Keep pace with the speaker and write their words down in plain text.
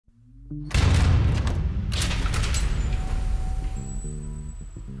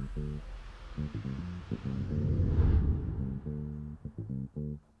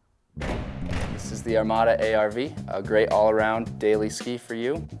is the Armada ARV, a great all-around daily ski for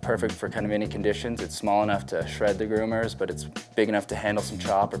you. Perfect for kind of any conditions. It's small enough to shred the groomers, but it's big enough to handle some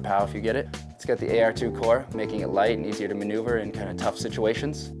chop or pow if you get it. It's got the AR2 core, making it light and easier to maneuver in kind of tough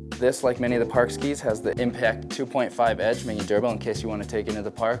situations. This, like many of the park skis, has the Impact 2.5 edge, making it durable in case you want to take it into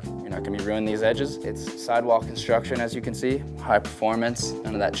the park. You're not going to be ruining these edges. It's sidewall construction, as you can see, high performance,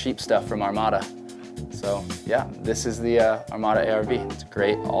 none of that cheap stuff from Armada. So yeah, this is the Armada ARV. It's a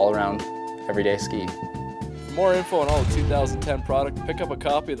great all-around everyday ski. For more info on all the 2010 product, pick up a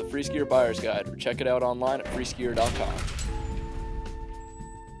copy of the Freeskier Buyer's Guide or check it out online at freeskier.com.